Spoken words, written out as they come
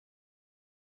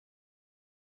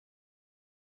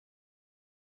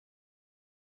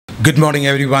Good morning,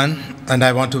 everyone, and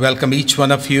I want to welcome each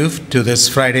one of you to this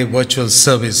Friday virtual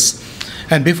service.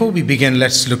 And before we begin,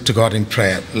 let's look to God in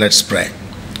prayer. Let's pray.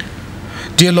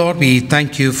 Dear Lord, we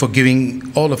thank you for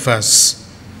giving all of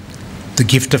us the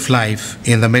gift of life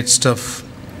in the midst of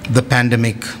the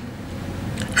pandemic.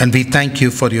 And we thank you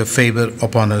for your favor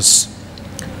upon us.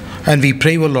 And we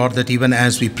pray, O Lord, that even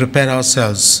as we prepare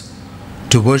ourselves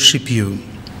to worship you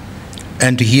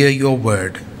and to hear your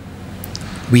word,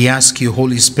 we ask you,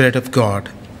 Holy Spirit of God,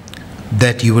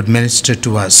 that you would minister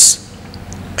to us.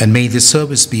 And may this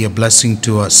service be a blessing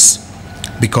to us,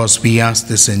 because we ask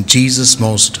this in Jesus'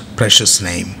 most precious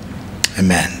name.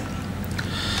 Amen.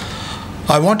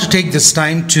 I want to take this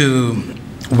time to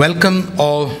welcome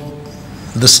all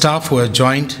the staff who are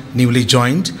newly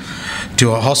joined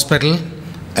to our hospital.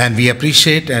 And we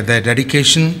appreciate their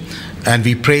dedication. And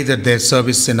we pray that their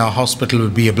service in our hospital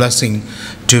will be a blessing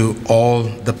to all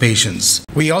the patients.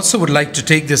 We also would like to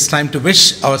take this time to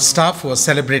wish our staff who are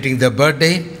celebrating their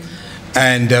birthday.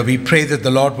 And we pray that the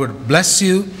Lord would bless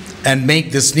you and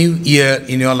make this new year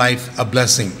in your life a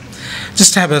blessing.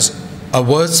 Just have a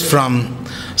verse from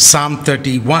Psalm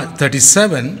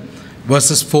 37,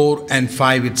 verses 4 and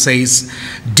 5. It says,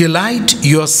 "Delight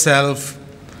yourself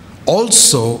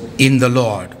also in the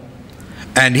Lord,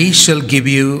 and he shall give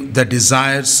you the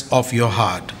desires of your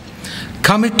heart.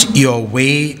 Commit your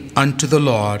way unto the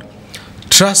Lord.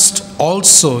 Trust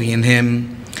also in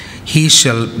him. He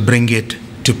shall bring it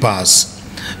to pass."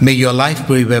 May your life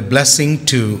be a blessing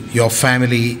to your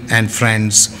family and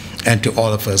friends and to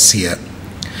all of us here.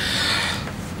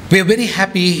 We are very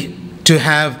happy to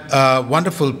have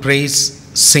wonderful praise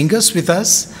singers with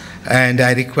us. And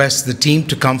I request the team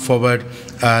to come forward,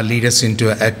 lead us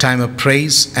into a time of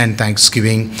praise and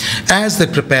thanksgiving as they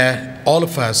prepare all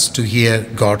of us to hear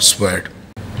God's word.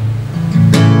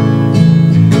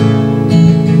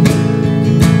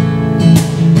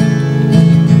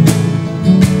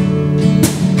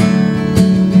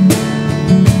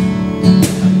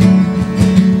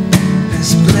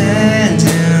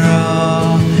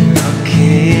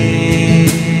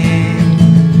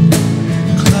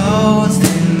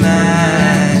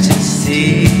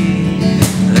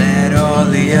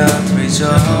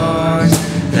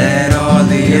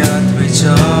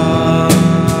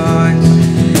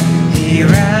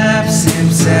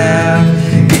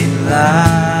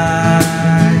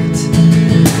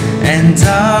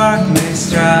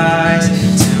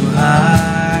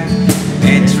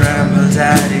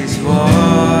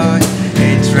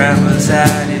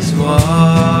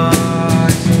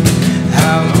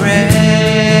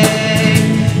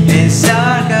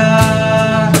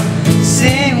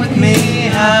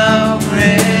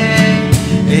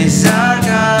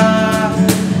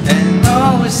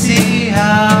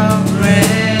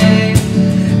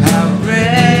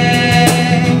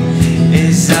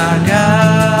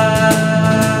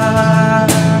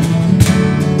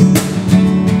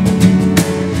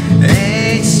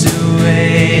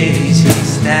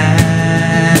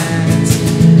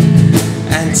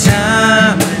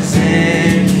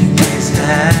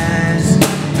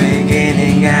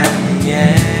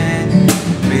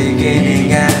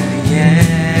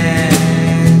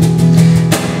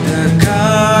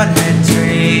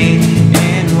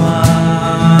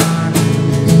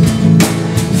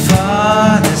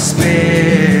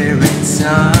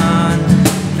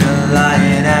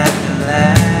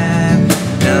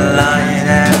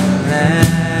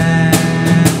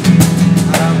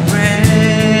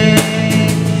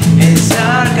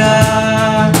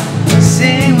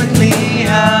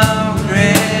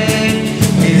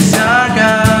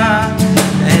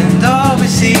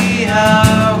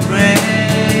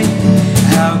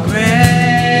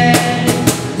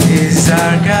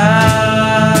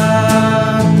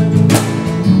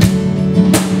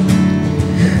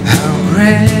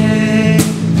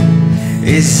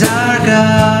 Is our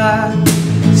God,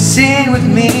 sing with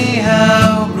me,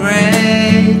 how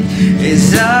great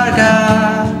is our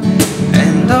God,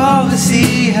 and all will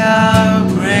see how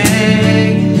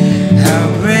great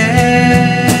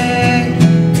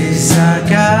is our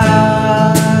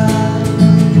God.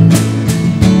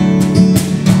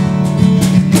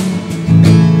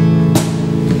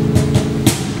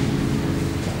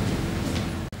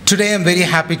 Today I'm very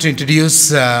happy to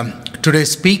introduce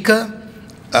today's speaker,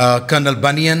 Colonel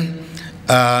Bunyan.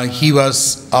 He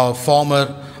was our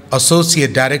former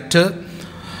associate director,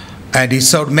 and he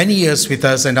served many years with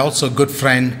us and also a good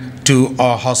friend to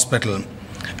our hospital.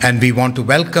 And we want to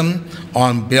welcome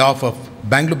on behalf of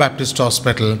Bangalore Baptist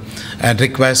Hospital and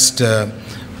request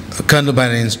Colonel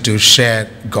Bunyan to share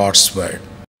God's word.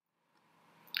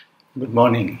 Good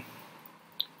morning.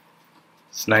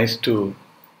 It's nice to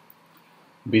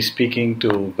be speaking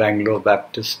to Bangalore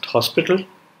Baptist Hospital.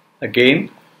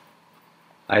 Again,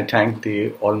 I thank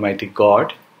the Almighty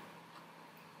God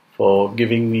for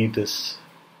giving me this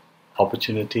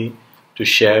opportunity to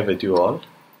share with you all.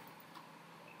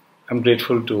 I'm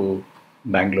grateful to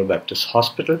Bangalore Baptist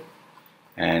Hospital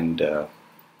and the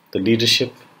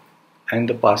leadership and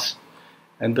the past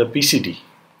and the PCD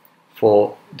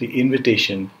for the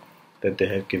invitation that they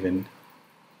have given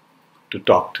to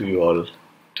talk to you all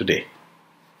today.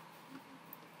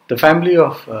 The family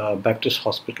of Baptist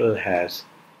Hospital has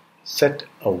set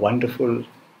a wonderful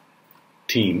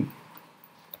theme: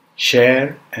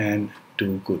 share and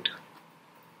do good.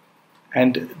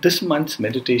 And this month's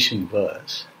meditation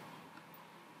verse,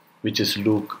 which is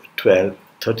Luke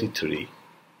 12:33,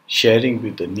 sharing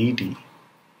with the needy,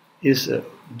 is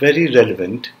very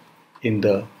relevant in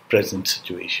the present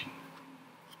situation.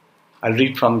 I'll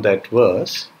read from that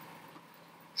verse.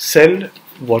 Sell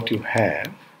what you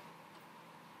have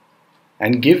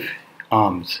and give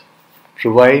alms.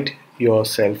 Provide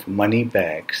yourself money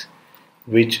bags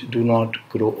which do not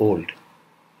grow old,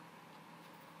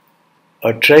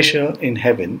 a treasure in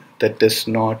heaven that does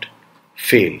not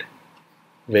fail,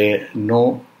 where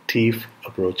no thief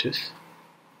approaches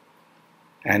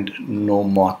and no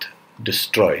moth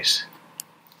destroys.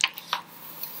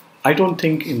 I don't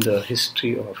think in the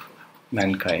history of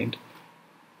mankind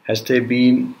has there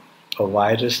been a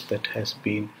virus that has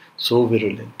been so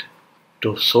virulent,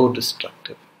 so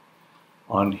destructive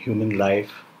on human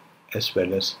life as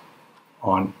well as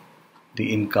on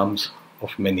the incomes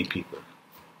of many people,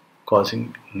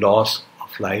 causing loss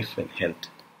of life and health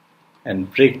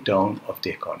and breakdown of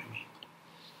the economy.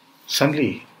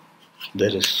 Suddenly,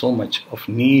 there is so much of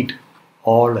need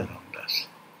all around us,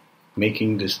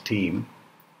 making this theme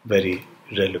very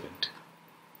relevant.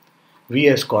 We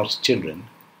as God's children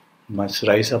must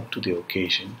rise up to the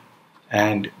occasion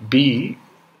and be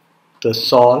the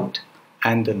salt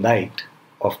and the light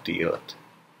of the earth.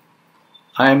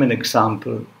 I am an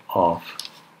example of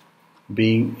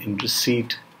being in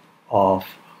receipt of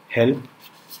help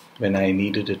when I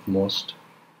needed it most.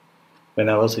 When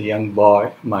I was a young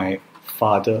boy, my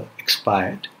father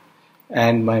expired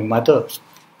and my mother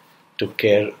took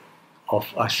care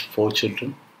of us 4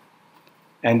 children,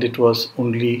 and it was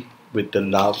only with the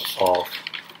love of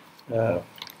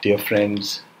dear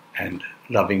friends and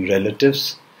loving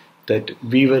relatives that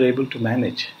we were able to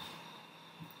manage.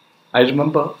 I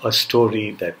remember a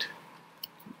story that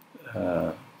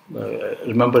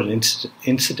remember an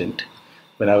incident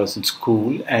when I was in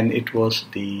school, and it was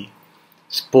the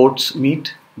sports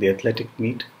meet, the athletic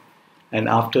meet, and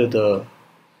after the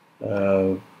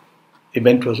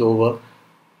event was over,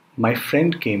 my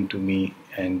friend came to me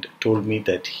and told me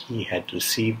that he had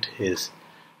received his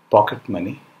pocket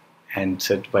money and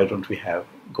said, why don't we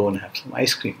go and have some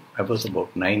ice cream? I was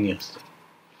about 9 years old.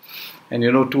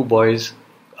 And 2 boys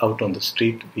out on the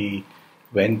street, we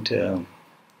went to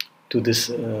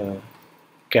this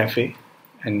cafe,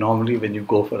 and normally when you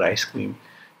go for ice cream,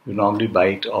 you normally buy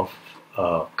it off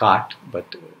a cart,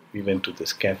 but we went to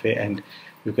this cafe, and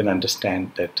you can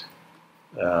understand that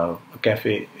a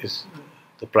cafe is,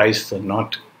 the prices are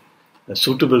not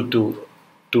suitable to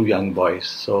 2 young boys.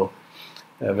 So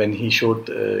when he showed,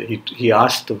 he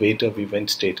asked the waiter, we went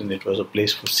straight, and it was a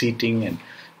place for seating, and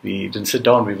we didn't sit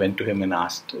down. We went to him and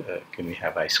asked, can we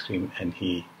have ice cream? And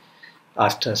he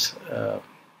asked us,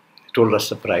 told us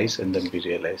the price, and then we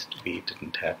realized we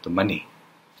didn't have the money.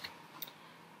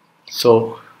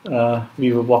 So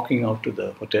we were walking out to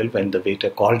the hotel when the waiter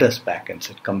called us back and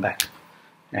said, come back.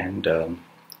 And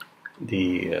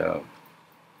we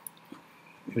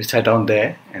sat down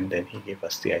there, and then he gave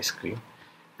us the ice cream.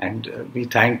 And we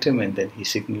thanked him, and then he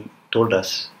told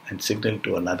us and signaled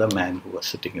to another man who was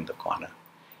sitting in the corner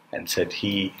and said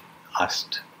he's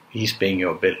paying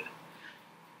your bill.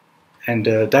 And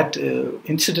that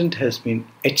incident has been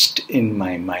etched in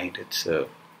my mind.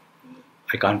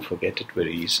 I can't forget it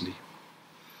very easily.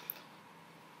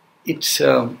 It's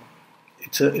a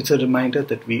reminder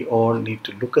that we all need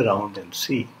to look around and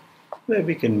see where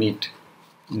we can meet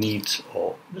needs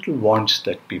or little wants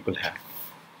that people have.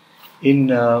 In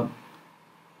the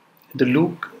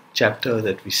Luke chapter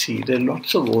that we see, there are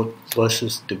lots of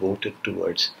verses devoted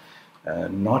towards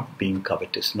not being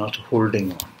covetous, not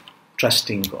holding on,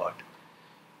 trusting God,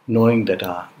 knowing that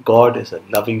our God is a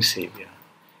loving Savior.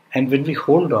 And when we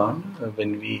hold on,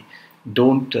 when we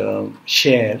don't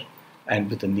share and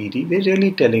with the needy, we're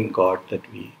really telling God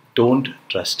that we don't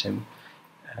trust Him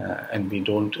and we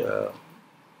don't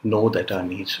know that our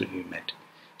needs will be met.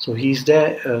 So He's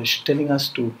there telling us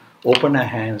to open our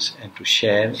hands and to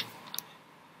share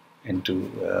and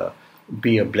to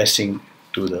be a blessing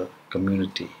to the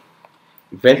community.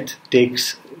 Wealth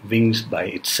takes wings by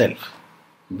itself.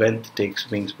 Wealth takes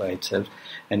wings by itself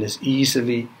and is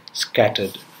easily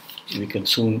scattered. We can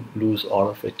soon lose all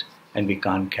of it and we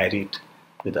can't carry it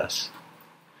with us.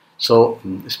 So,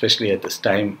 especially at this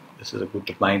time, this is a good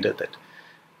reminder that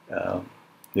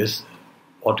this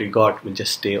what we got will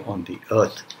just stay on the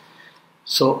earth.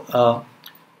 So,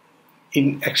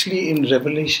 in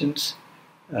Revelations,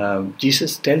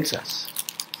 Jesus tells us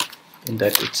in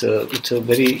that it's a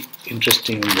very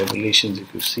interesting in Revelations.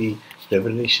 If you see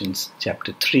Revelations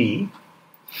chapter 3,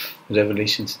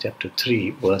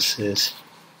 verses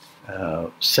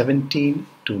 17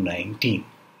 to 19.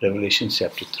 Revelations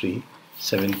chapter 3,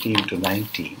 17 to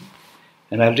 19.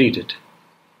 And I'll read it.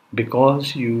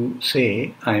 Because you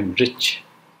say, I am rich,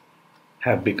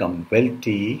 have become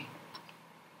wealthy,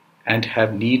 and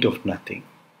have need of nothing,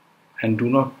 and do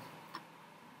not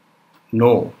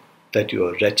know that you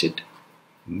are wretched,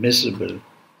 miserable,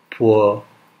 poor,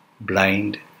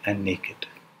 blind, and naked.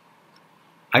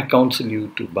 I counsel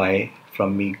you to buy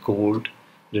from me gold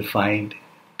refined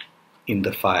in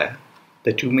the fire,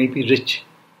 that you may be rich,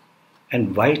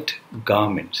 and white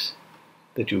garments,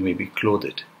 that you may be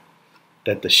clothed,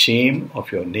 that the shame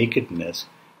of your nakedness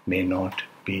may not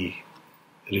be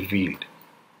revealed.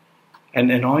 And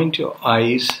anoint your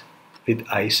eyes with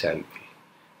eye salve,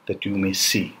 that you may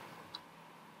see.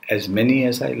 As many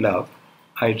as I love,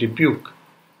 I rebuke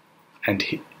and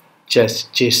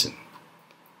chasten.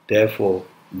 Therefore,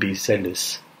 be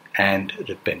zealous and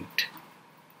repent.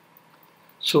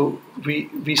 So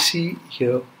we see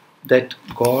here that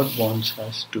God wants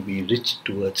us to be rich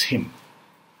towards Him.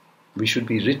 We should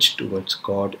be rich towards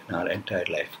God in our entire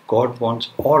life. God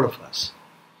wants all of us.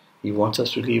 He wants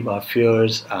us to leave our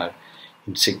fears, our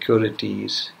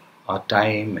insecurities, our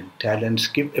time and talents,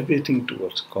 give everything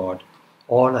towards God,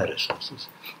 all our resources.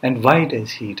 And why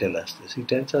does He tell us this? He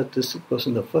tells us this because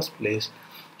in the first place,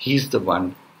 He's the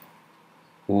one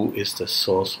who is the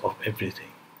source of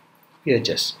everything. We are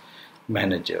just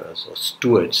managers or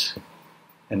stewards,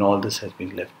 and all this has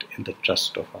been left in the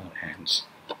trust of our hands.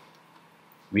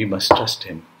 We must trust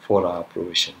Him for our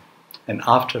provision. And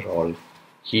after all,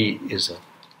 He is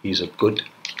a good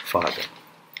Father.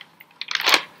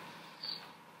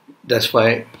 That's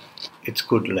why it's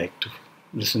good to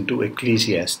listen to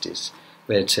Ecclesiastes,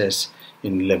 where it says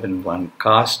in 11:1,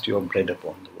 cast your bread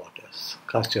upon the waters.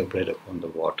 Cast your bread upon the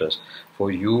waters,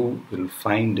 for you will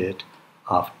find it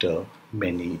after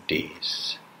many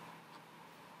days.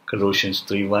 Colossians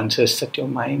 3:1 says, set your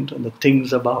mind on the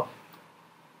things above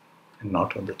and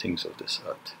not on the things of this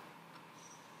earth.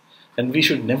 And we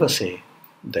should never say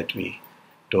that we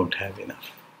don't have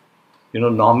enough.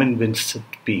 Norman Vincent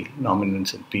Peale,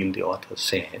 the author,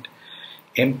 said,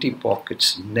 empty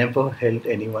pockets never held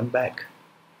anyone back.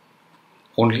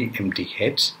 Only empty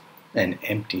heads and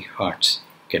empty hearts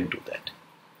can do that.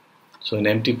 So an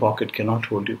empty pocket cannot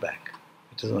hold you back.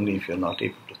 It is only if you're not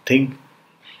able to think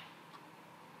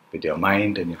with your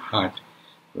mind and your heart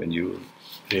when you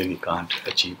really can't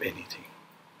achieve anything.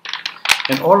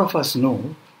 And all of us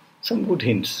know some good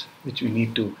hints which we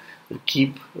need to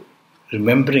keep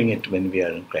remembering it when we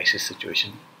are in crisis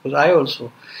situation. Because I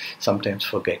also sometimes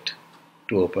forget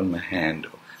to open my hand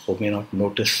or may not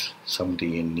notice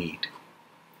somebody in need.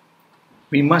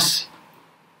 We must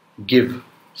give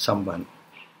someone.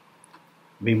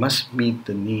 We must meet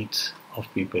the needs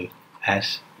of people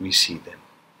as we see them.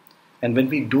 And when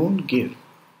we don't give,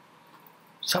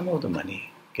 some of the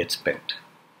money gets spent,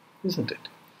 isn't it?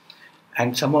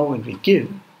 And somehow when we give,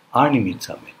 our needs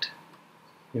are met.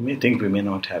 We may think we may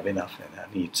not have enough and our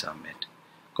needs are met.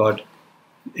 God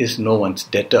is no one's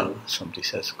debtor, somebody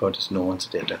says. God is no one's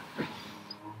debtor.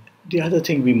 The other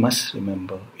thing we must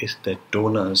remember is that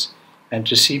donors and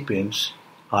recipients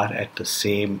are at the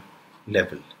same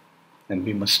level, and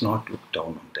we must not look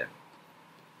down on them.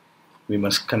 We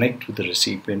must connect with the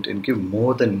recipient and give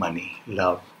more than money,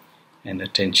 love and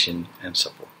attention and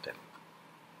support them.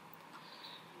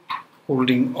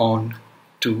 Holding on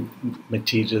to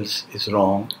materials is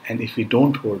wrong, and if we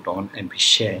don't hold on and we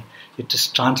share, it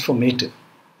is transformative.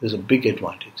 There's a big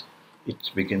advantage. It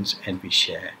begins and we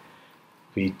share.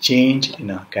 We change in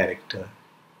our character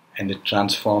and it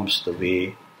transforms the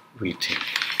way we think.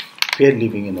 We are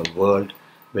living in a world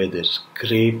where there's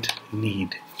great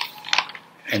need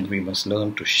and we must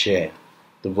learn to share.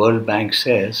 The World Bank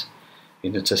says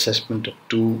in its assessment of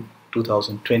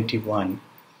 2021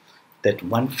 that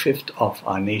 1/5 of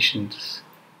our nation's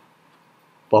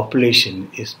population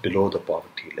is below the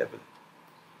poverty level.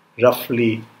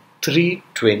 Roughly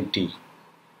 320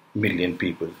 million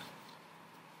people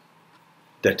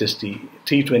that is the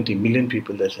 320 million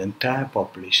people, that's the entire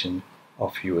population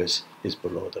of US is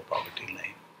below the poverty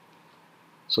line.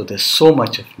 So there's so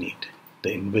much of need,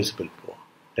 the invisible poor.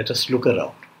 Let us look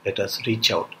around, let us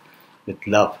reach out with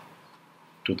love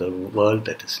to the world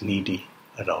that is needy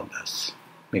around us.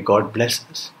 May God bless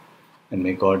us, and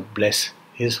may God bless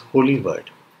His holy word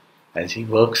as He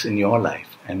works in your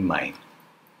life and mine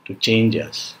to change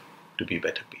us to be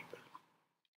better people.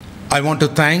 I want to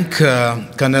thank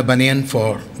Kanna Banian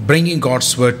for bringing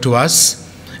God's word to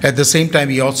us. At the same time,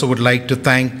 we also would like to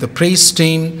thank the praise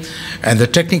team and the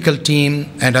technical team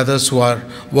and others who are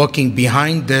working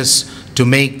behind this to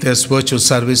make this virtual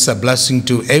service a blessing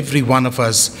to every one of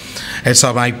us. It's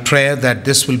my prayer that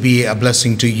this will be a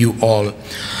blessing to you all.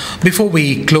 Before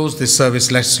we close this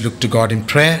service, let's look to God in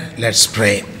prayer. Let's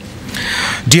pray.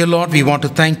 Dear Lord, we want to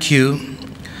thank you.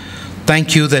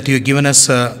 Thank you that you've given us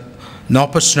an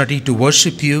opportunity to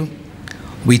worship you.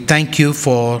 We thank you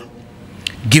for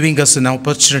giving us an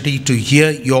opportunity to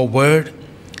hear your word.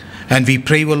 And we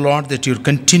pray, O Lord, that you'll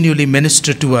continually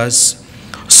minister to us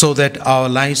so that our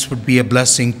lives would be a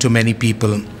blessing to many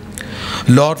people.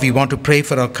 Lord, we want to pray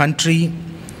for our country.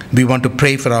 We want to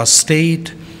pray for our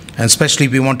state. And especially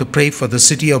we want to pray for the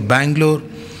city of Bangalore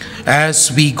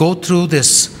as we go through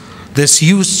this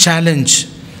huge challenge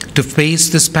to face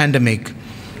this pandemic.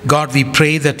 God, we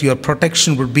pray that your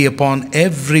protection would be upon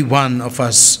every one of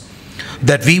us,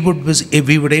 that we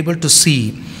would able to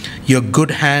see your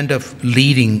good hand of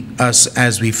leading us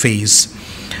as we face.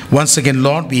 Once again,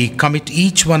 Lord, we commit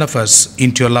each one of us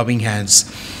into your loving hands,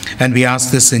 and we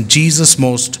ask this in Jesus'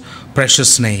 most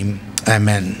precious name.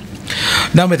 Amen.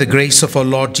 Now may the grace of our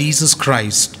Lord Jesus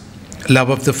Christ, love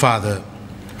of the Father,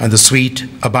 and the sweet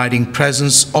abiding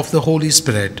presence of the Holy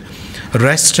Spirit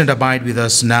rest and abide with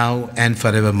us now and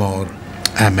forevermore.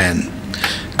 Amen.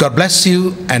 God bless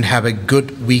you and have a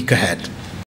good week ahead.